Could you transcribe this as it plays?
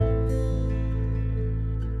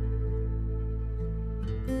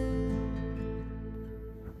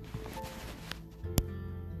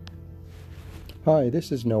Hi,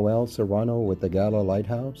 this is Noel Serrano with the Gala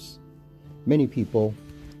Lighthouse. Many people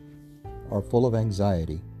are full of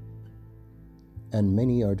anxiety and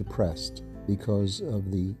many are depressed because of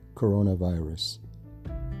the coronavirus.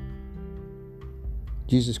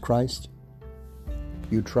 Jesus Christ,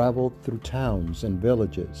 you traveled through towns and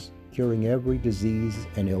villages, curing every disease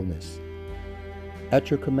and illness. At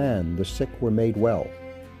your command, the sick were made well.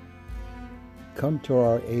 Come to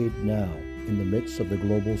our aid now in the midst of the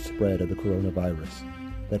global spread of the coronavirus,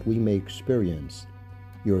 that we may experience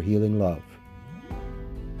your healing love.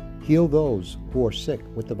 Heal those who are sick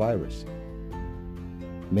with the virus.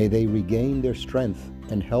 May they regain their strength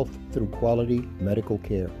and health through quality medical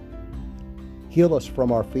care. Heal us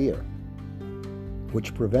from our fear,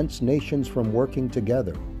 which prevents nations from working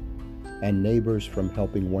together and neighbors from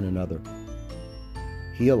helping one another.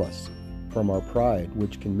 Heal us from our pride,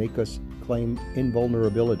 which can make us claim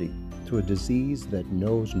invulnerability to a disease that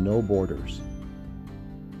knows no borders.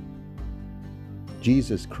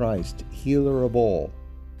 Jesus Christ, healer of all,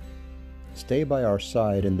 stay by our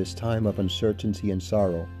side in this time of uncertainty and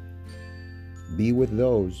sorrow. Be with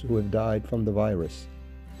those who have died from the virus.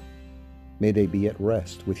 May they be at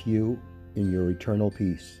rest with you in your eternal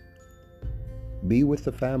peace. Be with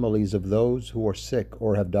the families of those who are sick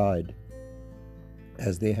or have died,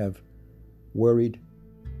 as they have worried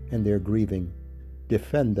and they're grieving.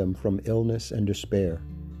 Defend them from illness and despair.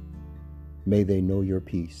 May they know your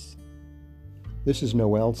peace. This is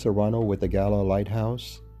Noel Serrano with the Gala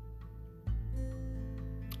Lighthouse.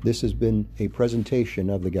 This has been a presentation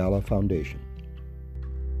of the Gala Foundation.